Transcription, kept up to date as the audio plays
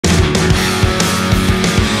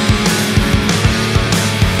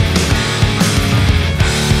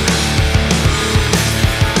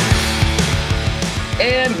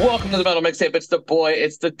Welcome to the Metal Mixtape. It's the boy,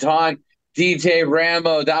 it's the Don, DJ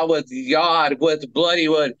Ramo. That was Yod with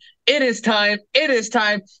Bloodywood. It is time. It is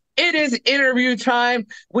time. It is interview time.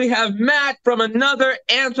 We have Matt from another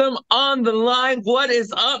Anthem on the line. What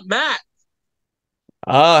is up, Matt?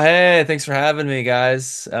 Oh, hey, thanks for having me,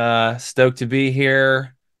 guys. Stoked to be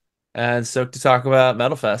here and stoked to talk about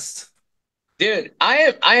Metalfest. Dude,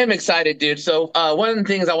 I am excited, dude. So one of the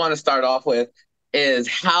things I want to start off with is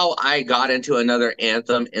how I got into another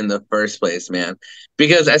anthem in the first place, man.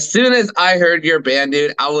 Because as soon as I heard your band,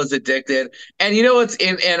 dude, I was addicted. And you know what's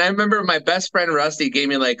in and I remember my best friend Rusty gave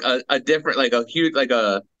me like a different, like a huge, like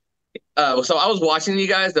a so I was watching you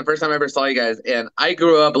guys the first time I ever saw you guys, and I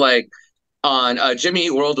grew up like on Jimmy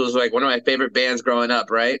Eat World was like one of my favorite bands growing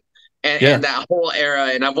up, right? And Yeah. that whole era,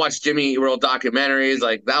 and I've watched Jimmy Eat World documentaries,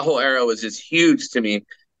 like that whole era was just huge to me.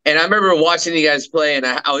 And I remember watching you guys play, and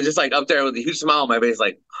I was just like up there with a huge smile on my face,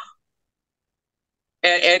 like,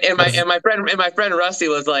 and my That's and my friend Rusty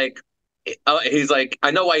was like, he's like, I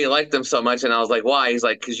know why you like them so much, and I was like, why? He's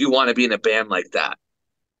like, because you want to be in a band like that.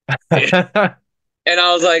 And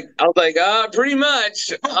pretty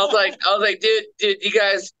much. I was like, dude, you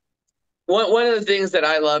guys, one of the things that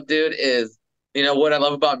I love, dude, is what I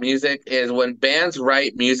love about music is when bands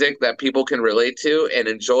write music that people can relate to and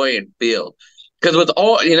enjoy and feel. Because with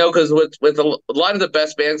all because with a lot of the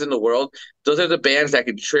best bands in the world, those are the bands that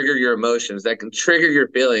can trigger your emotions, that can trigger your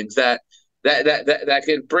feelings, that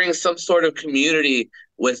can bring some sort of community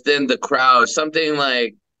within the crowd, something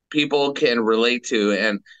like people can relate to.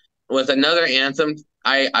 And with another anthem,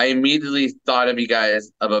 I immediately thought of you guys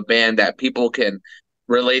of a band that people can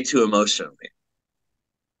relate to emotionally.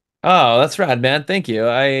 Oh, that's rad, man. Thank you.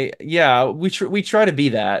 Yeah, we try to be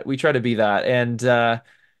that. We try to be that. And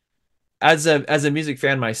as a music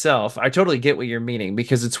fan myself, I totally get what you're meaning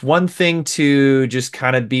because it's one thing to just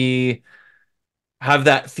kind of be have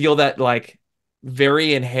that feel that like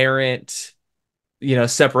very inherent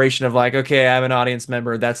separation of like, okay, I'm an audience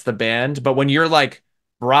member, that's the band. But when you're like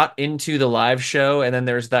brought into the live show and then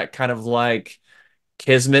there's that kind of like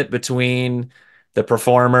kismet between the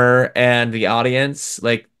performer and the audience,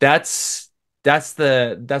 like that's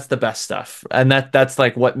the best stuff. And that's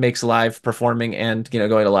like what makes live performing and going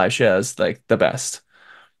to live shows like the best.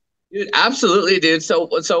 Dude, absolutely, dude. So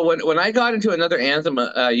when I got into another anthem,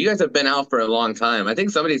 you guys have been out for a long time. I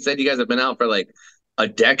think somebody said you guys have been out for like a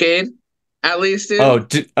decade at least,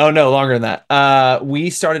 dude. Oh no, longer than that. We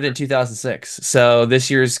started in 2006. So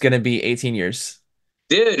this year's gonna be 18 years.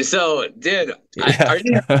 Dude, Yeah. are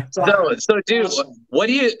you dude? What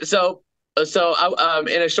do you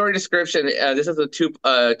in a short description? This is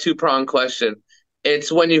a two-prong question.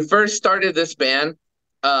 It's when you first started this band.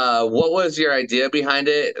 What was your idea behind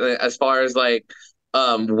it, as far as like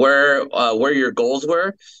where your goals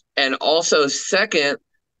were, and also second,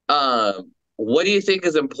 what do you think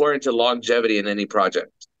is important to longevity in any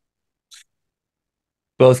project?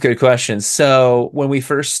 Both good questions. So when we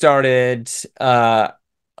first started,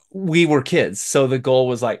 we were kids. So the goal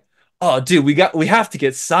was like, oh, dude, we have to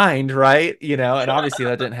get signed, right? And obviously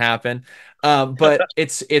that didn't happen. But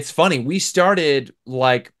it's funny. We started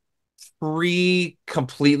like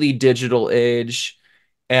pre-completely digital age.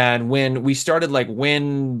 And when we started, like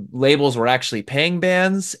when labels were actually paying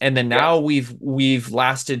bands, and then Yeah. now we've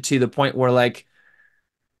lasted to the point where like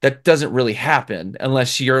that doesn't really happen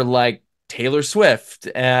unless you're like Taylor Swift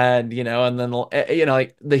and and then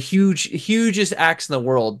like the hugest acts in the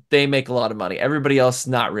world, they make a lot of money. Everybody else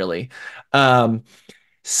not really. Um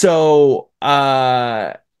so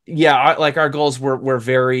yeah, like our goals were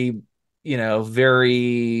very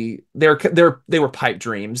very they were pipe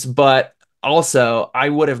dreams, but also I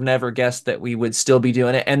would have never guessed that we would still be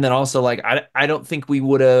doing it. And then also like I don't think we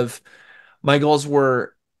would have my goals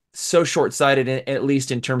were so short-sighted, at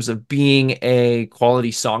least in terms of being a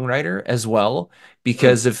quality songwriter as well, Mm.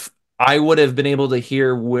 because if I would have been able to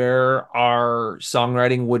hear where our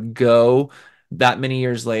songwriting would go that many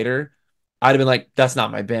years later, I'd have been like, that's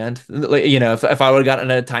not my band. Like, if I would have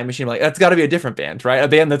gotten a time machine, I'm like, that's got to be a different band, right? A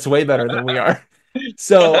band that's way better than we are.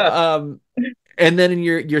 So, and then in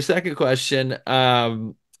your second question,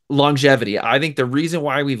 longevity. I think the reason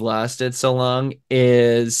why we've lasted so long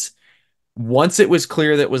is once it was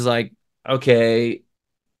clear that was like, okay,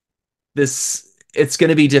 this it's going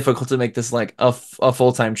to be difficult to make this like a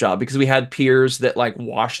full-time job because we had peers that like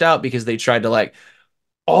washed out because they tried to like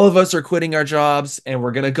all of us are quitting our jobs and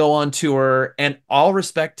we're going to go on tour, and all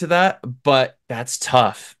respect to that, but that's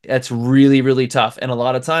tough. That's really really tough, and a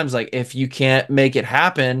lot of times like if you can't make it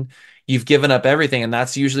happen, you've given up everything, and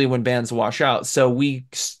that's usually when bands wash out. So we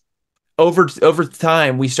over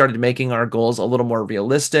time we started making our goals a little more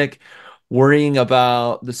realistic. worrying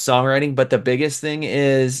about the songwriting. But the biggest thing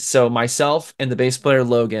is, so myself and the bass player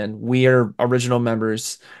Logan, we are original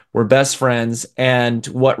members. We're best friends. And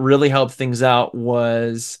what really helped things out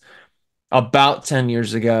was about 10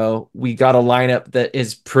 years ago, we got a lineup that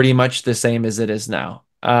is pretty much the same as it is now.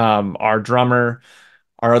 Our drummer,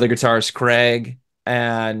 our other guitarist, Craig,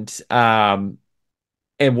 and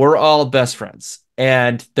we're all best friends.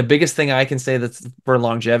 And the biggest thing I can say that's for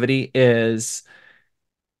longevity is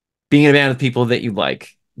being in a band with people that you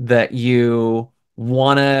like, that you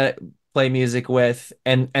want to play music with.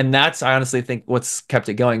 And that's I honestly think what's kept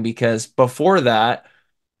it going because before that,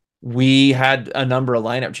 we had a number of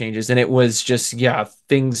lineup changes and it was just, yeah,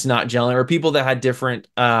 things not gelling or people that had different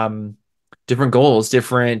goals,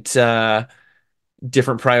 different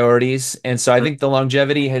priorities. And so I think the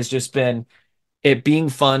longevity has just been it being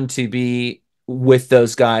fun to be with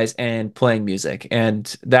those guys and playing music.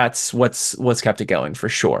 And that's what's kept it going for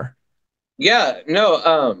sure. Yeah,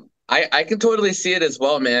 no, I can totally see it as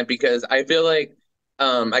well, man, because I feel like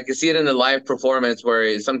I can see it in the live performance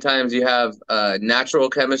where sometimes you have natural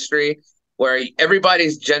chemistry where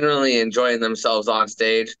everybody's generally enjoying themselves on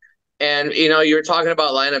stage. And you're talking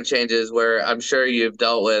about lineup changes where I'm sure you've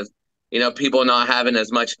dealt with, people not having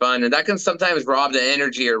as much fun, and that can sometimes rob the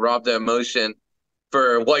energy or rob the emotion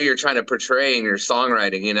for what you're trying to portray in your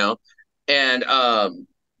songwriting. And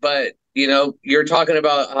but you're talking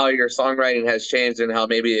about how your songwriting has changed and how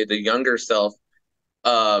maybe the younger self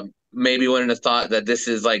maybe wouldn't have thought that this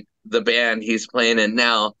is like the band he's playing in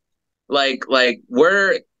now. Like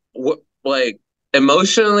where like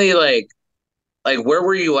emotionally like where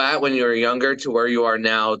were you at when you were younger to where you are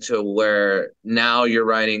now to where now you're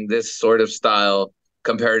writing this sort of style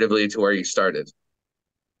comparatively to where you started?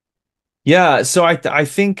 Yeah, so I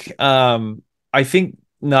think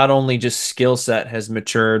not only just skill set has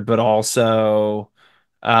matured, but also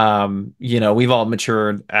we've all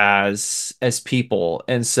matured as people.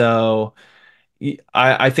 And so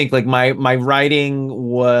I think like my writing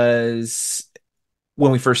was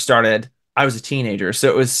when we first started, I was a teenager. So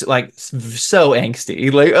it was like so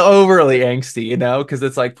angsty, like overly angsty, because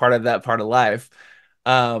it's like part of that part of life.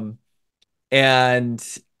 Um and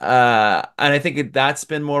and I think that's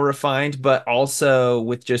been more refined, but also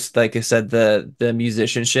with just like I said, the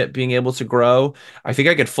musicianship being able to grow, I think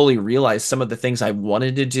I could fully realize some of the things I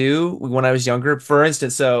wanted to do when I was younger. For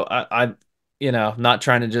instance, so I not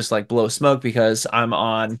trying to just like blow smoke because I'm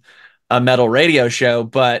on a metal radio show,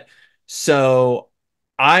 but so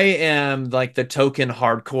I am like the token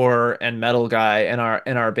hardcore and metal guy in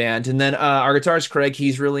our band. And then our guitarist Craig,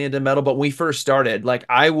 he's really into metal. But when we first started, like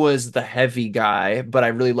I was the heavy guy, but I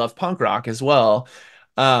really love punk rock as well.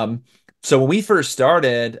 Um, so when we first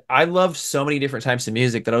started, I loved so many different types of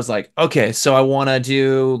music that I was like, okay, so I want to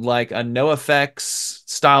do like a no effects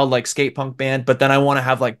style like skate punk band, but then I want to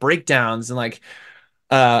have like breakdowns and like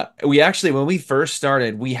we actually, when we first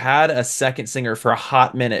started, we had a second singer for a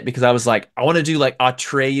hot minute because I was like, I want to do like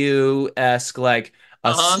Atreyu-esque, like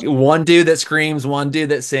Uh-huh. one dude that screams, one dude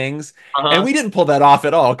that sings, and Uh-huh. we didn't pull that off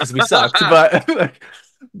at all because we sucked. But,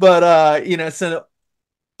 so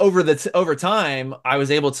over time, I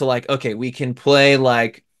was able to like, okay, we can play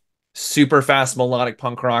like super fast melodic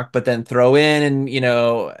punk rock, but then throw in and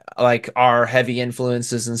like our heavy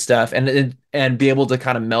influences and stuff, and be able to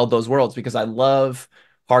kind of meld those worlds because I love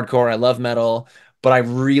hardcore, I love metal, but I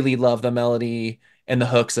really love the melody and the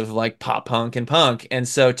hooks of like pop punk and punk, and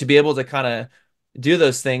so to be able to kind of do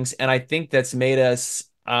those things, and I think that's made us,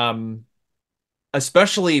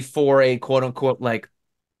 especially for a quote unquote like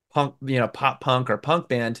punk, pop punk or punk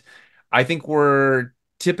band, I think we're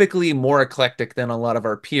typically more eclectic than a lot of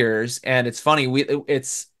our peers. And it's funny,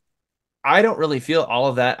 it's I don't really feel all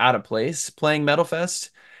of that out of place playing Metal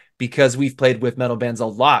Fest because we've played with metal bands a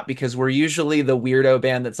lot because we're usually the weirdo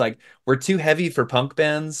band that's like we're too heavy for punk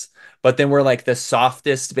bands, but then we're like the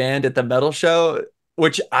softest band at the metal show,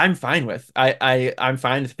 which I'm fine with. I'm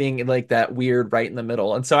fine with being like that weird right in the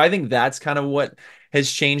middle. And so I think that's kind of what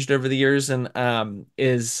has changed over the years and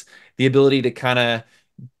is the ability to kind of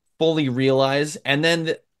fully realize. And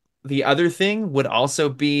then the other thing would also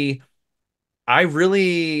be I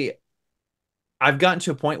really I've gotten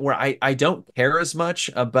to a point where I don't care as much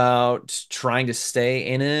about trying to stay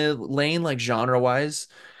in a lane like genre wise.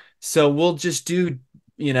 So we'll just do,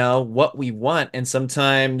 what we want. And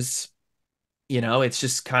sometimes,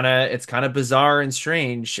 it's kind of bizarre and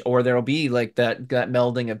strange, or there'll be like that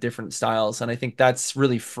melding of different styles. And I think that's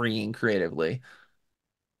really freeing creatively.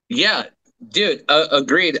 Yeah, dude,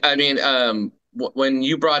 agreed. I mean, when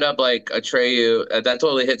you brought up like Atreyu, that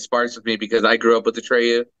totally hit sparks with me because I grew up with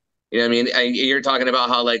Atreyu. You know what I mean? You're talking about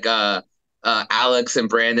how like Alex and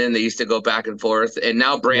Brandon. They used to go back and forth, and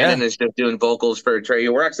now Brandon Yeah. is just doing vocals for Trey.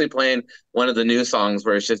 We're actually playing one of the new songs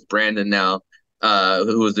where it's just Brandon now,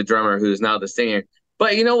 who was the drummer, who's now the singer.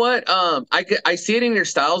 But you know what? I see it in your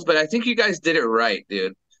styles, but I think you guys did it right,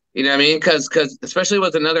 dude. You know what I mean? Because especially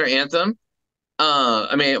with another anthem.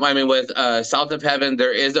 I mean, with South of Heaven,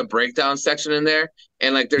 there is a breakdown section in there,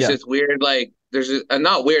 and like, there's Yeah. this weird, like,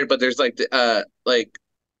 not weird, but there's like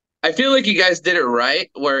I feel like you guys did it right,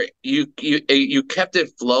 where you kept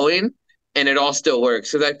it flowing, and it all still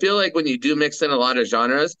works. Because I feel like when you do mix in a lot of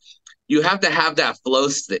genres, you have to have that flow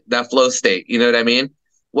state. You know what I mean?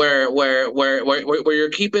 Where you're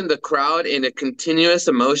keeping the crowd in a continuous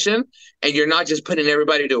emotion, and you're not just putting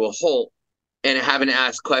everybody to a halt and having to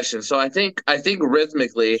ask questions. So I think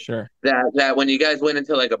rhythmically, Sure. that when you guys went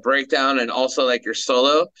into like a breakdown and also like your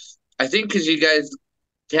solo, I think because you guys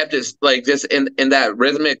kept it like just in that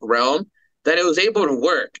rhythmic realm, that it was able to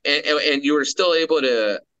work, and you were still able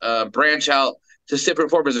to branch out to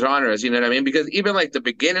different forms of genres. You know what I mean? Because even like the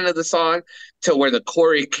beginning of the song to where the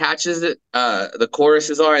chorus catches it, the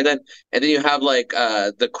choruses are, and then you have like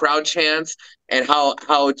the crowd chants, and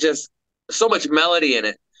how just so much melody in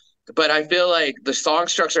it. But I feel like the song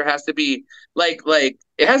structure has to be like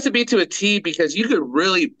it has to be to a T, because you could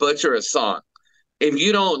really butcher a song if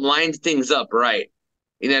you don't line things up right.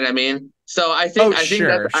 You know what I mean? So I think Oh, I think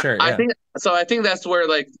that's sure, sure, I yeah. think so I think that's where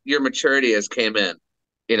like your maturity has came in.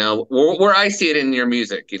 Where I see it in your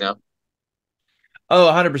music. Oh,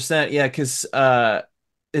 100%. Yeah, because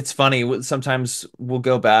it's funny. Sometimes we'll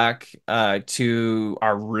go back to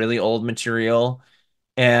our really old material,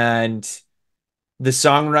 and the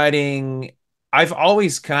songwriting, I've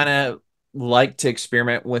always kind of liked to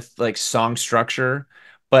experiment with like song structure,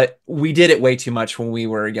 but we did it way too much when we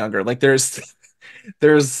were younger. Like there's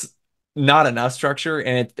not enough structure,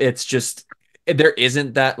 and it's just there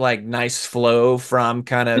isn't that like nice flow from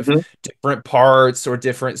kind of hmm different parts or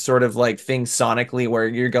different sort of like things sonically where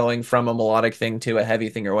you're going from a melodic thing to a heavy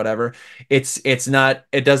thing or whatever. It's not,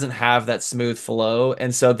 it doesn't have that smooth flow,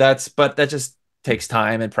 and so but that just takes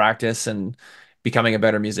time and practice and becoming a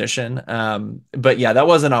better musician. But yeah, that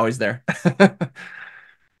wasn't always there.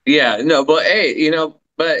 Yeah, no, but hey,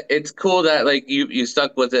 but it's cool that like you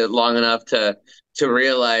stuck with it long enough to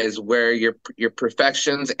realize where your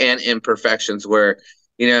perfections and imperfections were.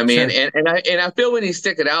 You know what I mean? Sure. And I feel when you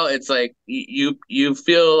stick it out, it's like you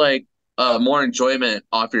feel like more enjoyment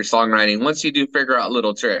off your songwriting once you do figure out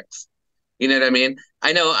little tricks. You know what I mean?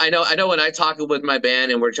 I know when I talk with my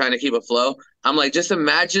band and we're trying to keep a flow, I'm like, just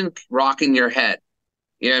imagine rocking your head.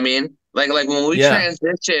 You know what I mean? Like when we Yeah.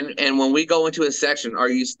 transition and when we go into a section, are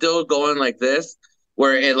you still going like this,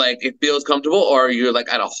 where it feels comfortable, or are you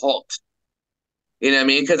like at a halt? You know what I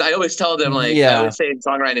mean? Because I always tell them, like I Yeah. always say in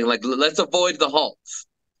songwriting, like, let's avoid the halts.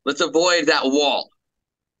 Let's avoid that wall.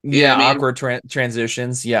 You know what Yeah. I mean? Awkward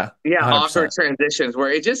transitions. Yeah. Yeah, awkward 100%. transitions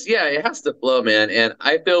where it has to flow, man. And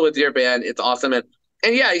I feel with your band, it's awesome. And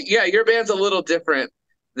yeah, your band's a little different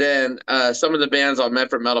than some of the bands on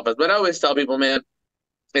Medford Metalfest. But I always tell people, man,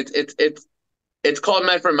 it's called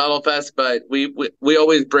Medford Metalfest, but we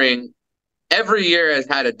always bring, every year has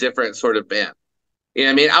had a different sort of band. You know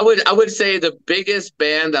what I mean? I would say the biggest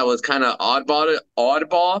band that was kind of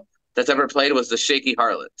oddball that's ever played was the Shaky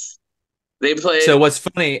Harlots. They So played. what's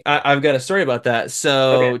funny, I've got a story about that. Okay.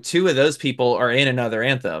 So two of those people are in another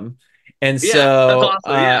anthem. And Yeah, that's so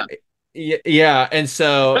awesome. Yeah. yeah, and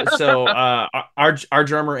our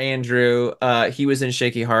drummer Andrew, he was in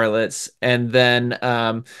Shaky Harlots, and then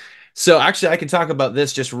so actually I can talk about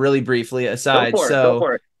this just really briefly Go aside. for it. Go So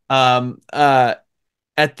for it. um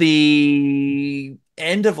at the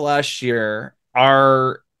end of last year,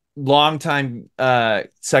 our longtime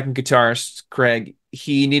second guitarist, Craig,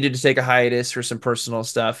 he needed to take a hiatus for some personal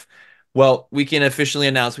stuff. Well, we can officially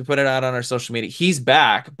announce, we put it out on our social media. He's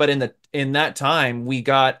back, but in that time, we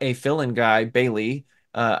got a fill-in guy, Bailey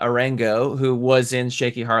Arango, who was in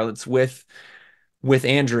Shaky Harlots with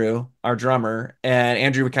Andrew, our drummer, and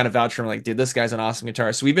Andrew would kind of vouch for him, like, dude, this guy's an awesome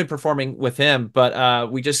guitarist. So we've been performing with him,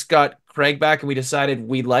 but we just got Craig back, and we decided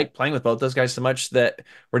we like playing with both those guys so much that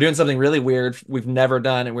we're doing something really weird we've never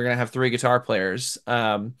done, and we're gonna have three guitar players,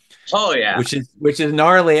 Oh yeah. which is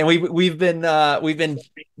gnarly. And we've been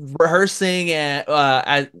rehearsing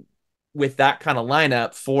with that kind of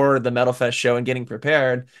lineup for the Metal Fest show and getting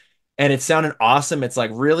prepared. And it sounded awesome. It's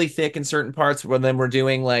like really thick in certain parts, but then we're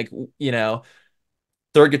doing like, you know,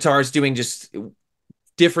 third guitar is doing just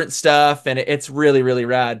different stuff, and it's really really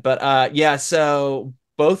rad. But yeah, so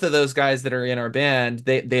both of those guys that are in our band,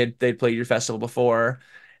 they played your festival before,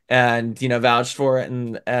 and vouched for it,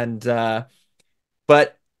 and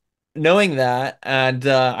but knowing that, and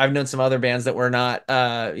I've known some other bands that were not,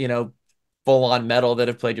 full on metal that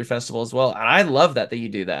have played your festival as well. And I love that you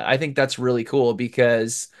do that. I think that's really cool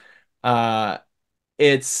because uh,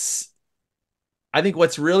 it's I think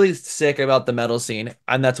what's really sick about the metal scene,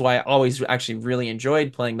 and that's why I always actually really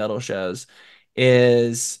enjoyed playing metal shows,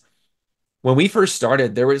 is when we first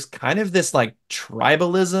started, there was kind of this like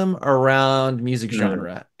tribalism around music Mm.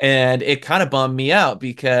 genre. And it kind of bummed me out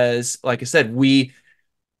because, like I said, me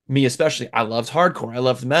especially, I loved hardcore, I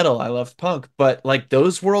loved metal, I loved punk, but like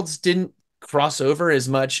those worlds didn't cross over as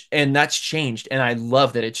much. And that's changed. And I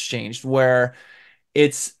love that it's changed where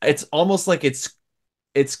it's almost like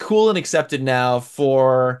it's cool and accepted now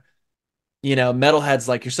for metalheads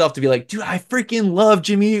like yourself to be like, dude, I freaking love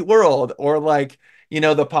Jimmy Eat World. Or like,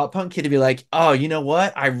 the pop punk kid to be like, oh, you know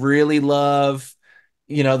what? I really love,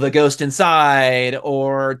 The Ghost Inside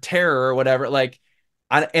or Terror or whatever. Like,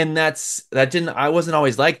 I wasn't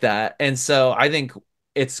always like that. And so I think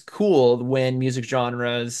it's cool when music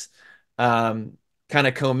genres um kind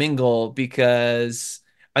of commingle because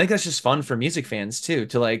I think that's just fun for music fans too,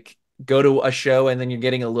 to like go to a show and then you're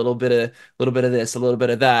getting a little bit of this, a little bit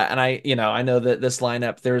of that. And I know that this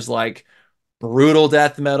lineup, there's like brutal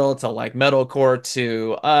death metal to like metalcore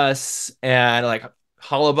to us and like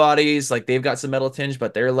Hollow Bodies, like they've got some metal tinge,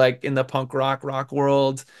 but they're like in the punk rock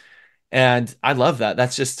world. And I love that.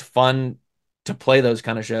 That's just fun to play those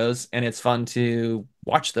kind of shows. And it's fun to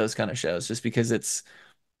watch those kind of shows just because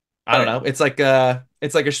I don't know, it's like a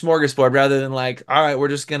smorgasbord rather than like, all right, we're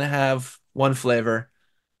just gonna have one flavor.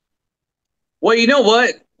 Well, you know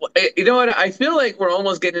what? You know what? I feel like we're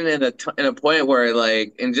almost getting in a point where,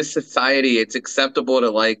 like, in just society, it's acceptable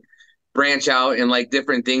to like branch out and like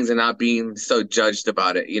different things and not being so judged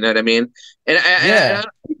about it. You know what I mean? Yeah.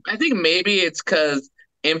 I think maybe it's because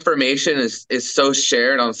information is so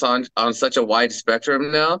shared on such a wide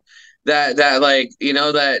spectrum now that like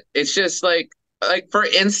that it's just like for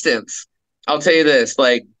instance, I'll tell you this,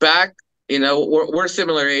 like back, we're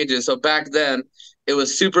similar ages, so back then it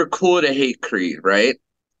was super cool to hate Creed, right?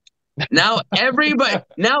 Now everybody,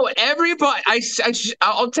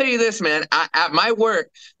 I'll tell you this, man. At my work,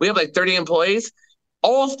 we have like 30 employees.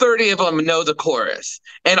 All 30 of them know the chorus,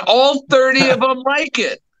 and all 30 of them like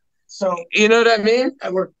it. So you know what I mean? I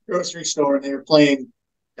work at a grocery store, and they were playing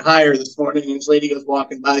Higher this morning, and this lady goes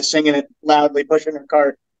walking by, singing it loudly, pushing her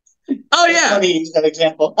cart. Oh yeah, funny to use that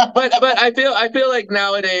example. but I feel like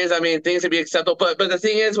nowadays, I mean, things would be acceptable. But the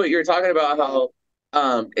thing is, what you're talking about, how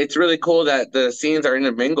it's really cool that the scenes are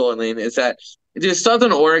intermingling. Is that just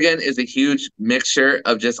Southern Oregon is a huge mixture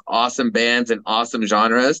of just awesome bands and awesome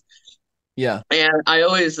genres. Yeah. And I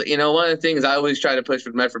always, one of the things I always try to push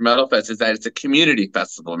with Medford Metal Fest is that it's a community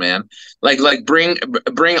festival, man. Like bring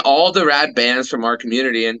all the rad bands from our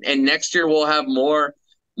community, and next year we'll have more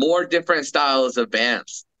different styles of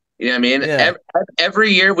bands. You know what I mean? Yeah.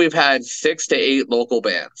 Every year we've had 6 to 8 local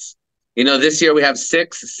bands. This year we have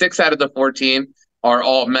six out of the 14 are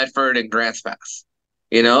all Medford and Grants Pass.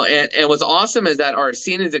 And what's awesome is that our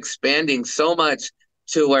scene is expanding so much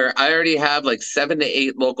to where I already have like 7 to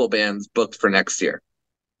 8 local bands booked for next year.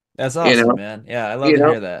 That's You awesome, know, man. Yeah, I love you to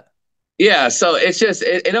know, hear that. yeah. So it's just,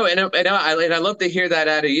 and I love to hear that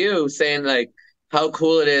out of you saying like how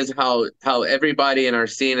cool it is, how everybody in our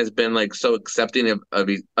scene has been like so accepting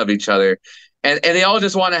of each other, and they all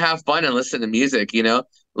just want to have fun and listen to music.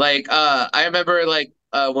 Like I remember like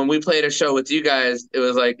when we played a show with you guys, it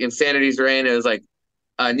was like Insanity's Reign. It was like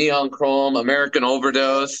Neon Chrome, American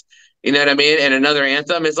Overdose. You know what I mean? And another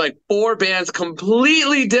Anthem is like 4 bands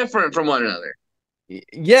completely different from one another.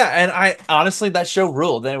 Yeah, and I honestly that show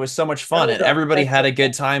ruled, and it was so much That fun, was and a everybody had heck a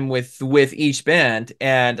good time with each band,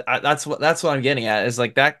 and that's what I'm getting at is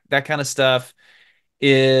like that kind of stuff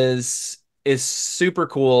is super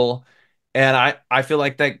cool, and I feel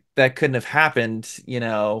like that couldn't have happened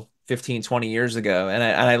 15, 20 years ago, and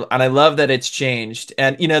I love that it's changed.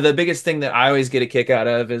 And the biggest thing that I always get a kick out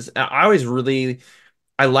of is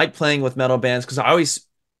I like playing with metal bands because I always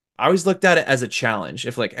looked at it as a challenge.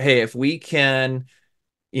 If like, hey, if we can,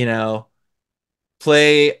 you know,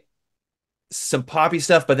 play some poppy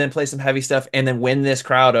stuff, but then play some heavy stuff and then win this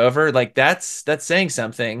crowd over, like that's saying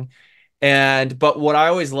something. But what I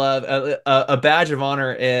always love, a badge of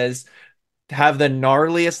honor is to have the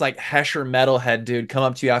gnarliest like Hesher metalhead dude come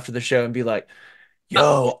up to you after the show and be like,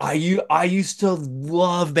 yo, I used to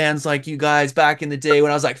love bands like you guys back in the day when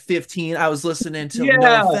I was like 15. I was listening to No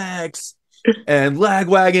Yeah. Effects and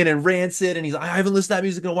Lagwagon and Rancid, and he's like, I haven't listened to that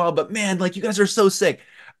music in a while, but man, like you guys are so sick.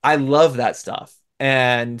 I love that stuff.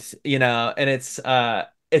 And it's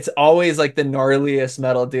it's always like the gnarliest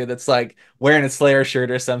metal dude that's like wearing a Slayer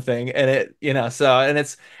shirt or something, and it, so, and I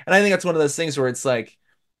think that's one of those things where it's like,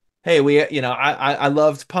 hey, I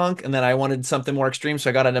loved punk, and then I wanted something more extreme, so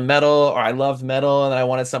I got into metal, or I loved metal, and then I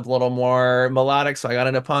wanted something a little more melodic, so I got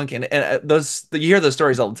into punk, and those you hear those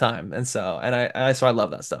stories all the time, and so I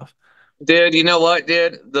love that stuff. Dude, you know what,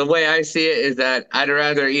 dude? The way I see it is that I'd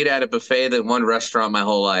rather eat at a buffet than one restaurant my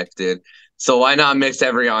whole life, dude. So why not mix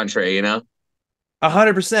every entree, you know?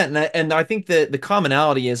 100%, and I think that the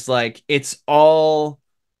commonality is like it's all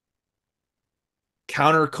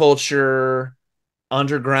counterculture,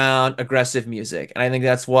 underground, aggressive music. And I think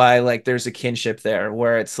that's why like there's a kinship there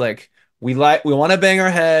where it's like we want to bang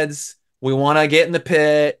our heads, we want to get in the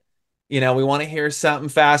pit, we want to hear something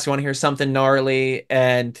fast, we want to hear something gnarly,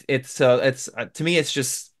 and it's to me it's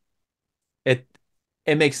just it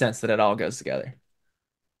it makes sense that it all goes together.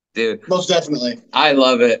 Dude, Most definitely. I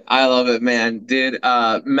love it. I love it, man. Dude,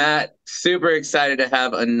 Matt, super excited to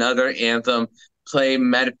have another Anthem play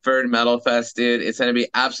Medford Metalfest, dude. It's gonna be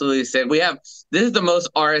absolutely sick. This is the most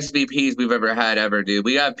RSVPs we've ever had ever, dude.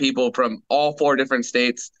 We got people from all four different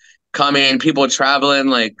states coming, people traveling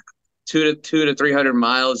like 200 to 300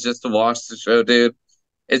 miles just to watch the show, dude.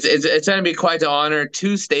 It's gonna be quite the honor.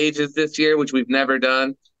 Two stages this year, which we've never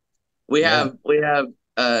done. We Yeah. have we have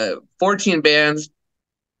 14 bands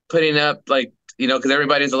putting up like because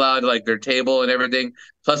everybody's allowed like their table and everything.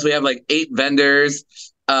 Plus, we have like 8 vendors.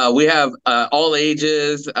 We have all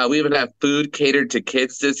ages. We even have food catered to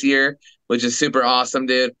kids this year, which is super awesome,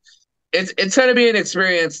 dude. It's gonna be an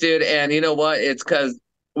experience, dude. And you know what? It's because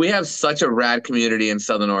we have such a rad community in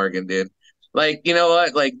Southern Oregon, dude. Like you know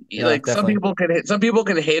what? Yeah, Like definitely. some people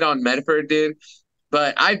can hate on Medford, dude,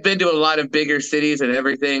 but I've been to a lot of bigger cities and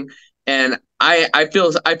everything, and I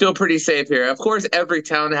feel pretty safe here. Of course, every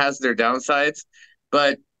town has their downsides,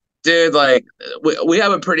 but dude, like we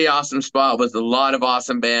have a pretty awesome spot with a lot of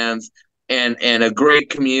awesome bands and a great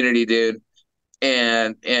community, dude.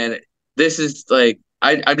 And this is like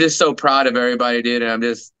I'm just so proud of everybody, dude, and I'm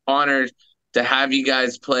just honored to have you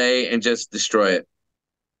guys play and just destroy it.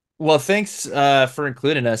 Well, thanks for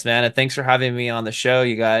including us, man, and thanks for having me on the show,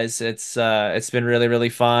 you guys. It's been really, really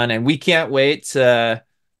fun, and we can't wait to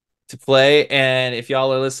play. And if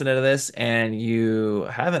y'all are listening to this and you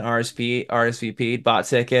haven't RSVP'd, bought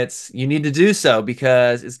tickets, you need to do so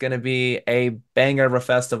because it's going to be a banger of a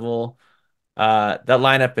festival. That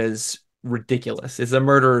lineup is ridiculous. It's a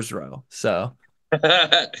murderer's row. So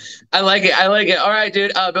I like it. I like it. All right,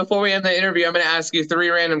 dude. Before we end the interview, I'm going to ask you 3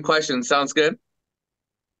 random questions. Sounds good?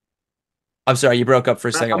 I'm sorry, you broke up for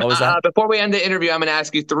a second. What was that? Before we end the interview, I'm going to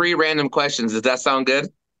ask you 3 random questions. Does that sound good?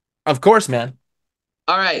 Of course, man.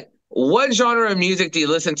 All right. What genre of music do you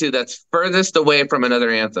listen to that's furthest away from another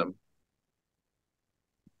anthem?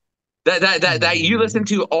 That you listen Hmm.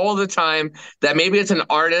 to all the time, that maybe it's an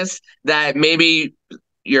artist that maybe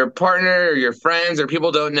your partner or your friends or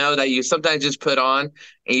people don't know that you sometimes just put on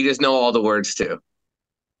and you just know all the words to.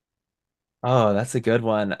 Oh, that's a good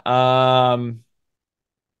one.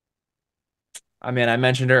 I mean, I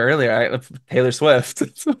mentioned her earlier. Taylor Swift.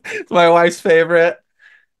 It's my wife's favorite.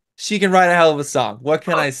 She can write a hell of a song. What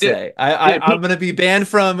can Oh, I dude, say? dude, I'm gonna be banned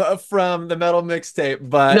from the metal mixtape,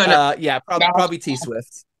 but no, no, yeah, No. probably T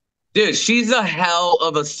Swift. dude, she's a hell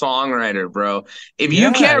of a songwriter, bro. If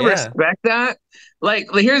you Yeah, can't yeah, respect that,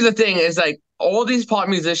 here's the thing: is like all these pop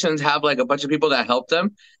musicians have like a bunch of people that help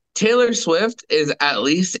them. Taylor Swift is at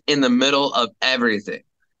least in the middle of everything.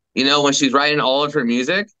 When she's writing all of her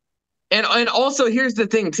music, and also here's the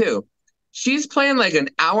thing too, she's playing like an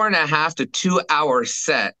hour and a half to 2 hour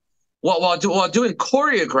set while doing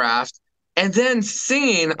choreographed and then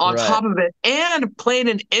singing on right. top of it and playing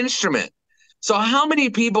an instrument. So how many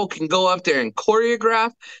people can go up there and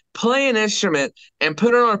choreograph, play an instrument, and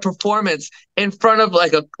put on a performance in front of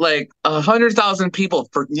like 100,000 people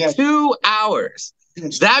for Yes. 2 hours?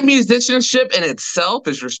 That musicianship in itself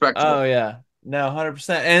is respectable. Oh yeah. No,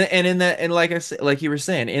 100%. And in that, and like I said, like you were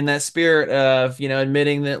saying, in that spirit of,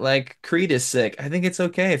 admitting that like Creed is sick, I think it's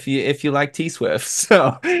okay if you like T Swift.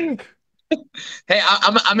 So Hey,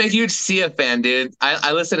 I'm a huge Sia fan, dude.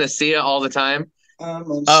 I listen to Sia all the time. I'm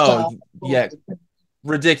oh unstoppable. yeah,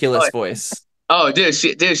 ridiculous Oh, voice. oh,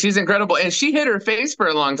 she's incredible, and she hit her face for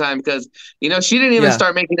a long time because she didn't even Yeah.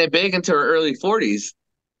 start making it big into her early 40s.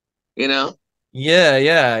 You know, Yeah,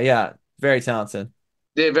 yeah, yeah. Very talented.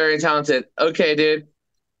 dude, very talented. Okay, dude.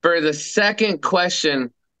 For the second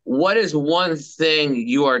question, what is one thing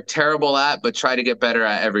you are terrible at but try to get better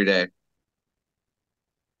at every day?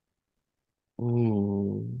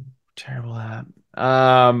 Ooh, terrible app.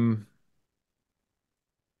 Um,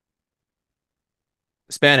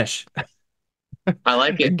 Spanish. I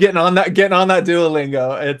like it. Getting on that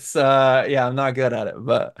Duolingo. It's yeah, I'm not good at it,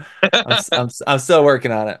 but I'm still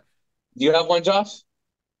working on it. Do you have one, Josh?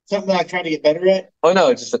 Something that I try to get better at. Oh no,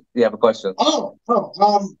 it's just you have a question. I'll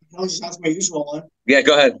just ask my usual one. Yeah,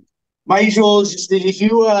 go ahead. My usual is just if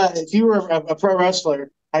you were a pro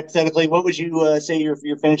wrestler, hypothetically, what would you say your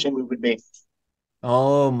finishing move would be?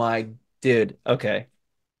 Oh my dude. Okay.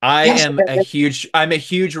 Yes. I'm a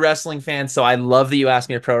huge wrestling fan, so I love that you asked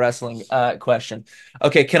me a pro wrestling question.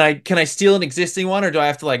 Okay, can I steal an existing one or do I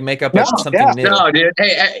have to like make up No, yeah. something new? No, dude.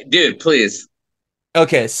 Hey, dude, please.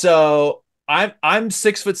 Okay, so I'm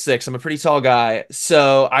 6'6". I'm a pretty tall guy,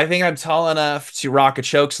 so I think I'm tall enough to rock a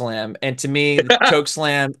choke slam. And to me, the choke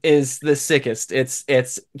slam is the sickest. It's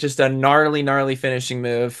just a gnarly finishing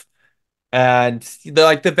move, and they're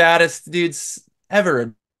like the baddest dudes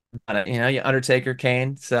ever done it. You know, you Undertaker,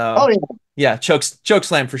 Kane. Oh So yeah. yeah, choke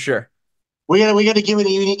slam for sure. We gotta give it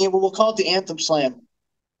a unique name. We'll call it the Anthem Slam.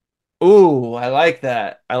 Ooh, I like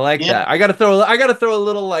that. I like Yeah. that. I gotta throw a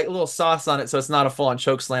little like little sauce on it so it's not a full on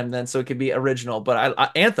choke slam then so it could be original. But I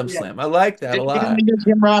Anthem Yeah. slam. I like that a Just, You lot. can hear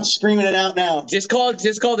Jim Ross screaming it out now. just call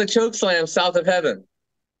the choke slam South of Heaven.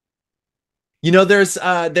 You know, there's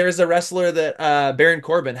a wrestler that Baron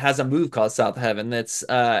Corbin has a move called South of Heaven that's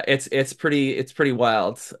it's pretty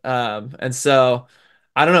wild. And so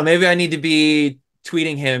I don't know, maybe I need to be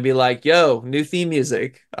tweeting him and be like, yo, new theme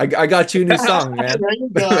music. I got you a new song, man. There you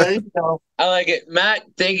go. There you go. I like it. Matt,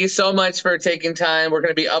 thank you so much for taking time. We're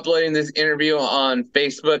going to be uploading this interview on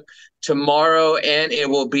Facebook tomorrow, and it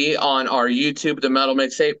will be on our YouTube, The Metal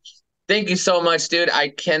Mixtape. Thank you so much, dude. I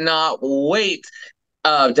cannot wait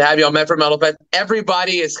to have you on Medford Metalfest.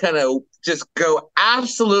 Everybody is going to just go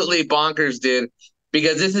absolutely bonkers, dude,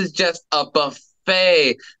 because this is just a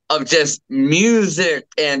buffet of just music,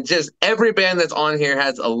 and just every band that's on here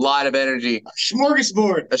has a lot of energy.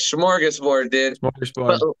 Smorgasbord. A smorgasbord, dude. But,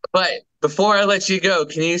 Smorgasbord. but before I let you go,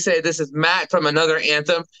 can you say this is Matt from Another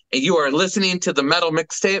Anthem, and you are listening to the Metal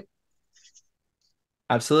Mixtape?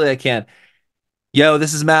 Absolutely, I can. Yo,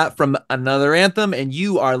 this is Matt from Another Anthem, and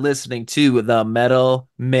you are listening to the Metal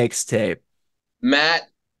Mixtape. Matt,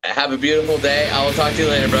 have a beautiful day. I will talk to you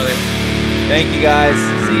later, brother. Thank you guys.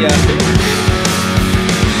 See ya.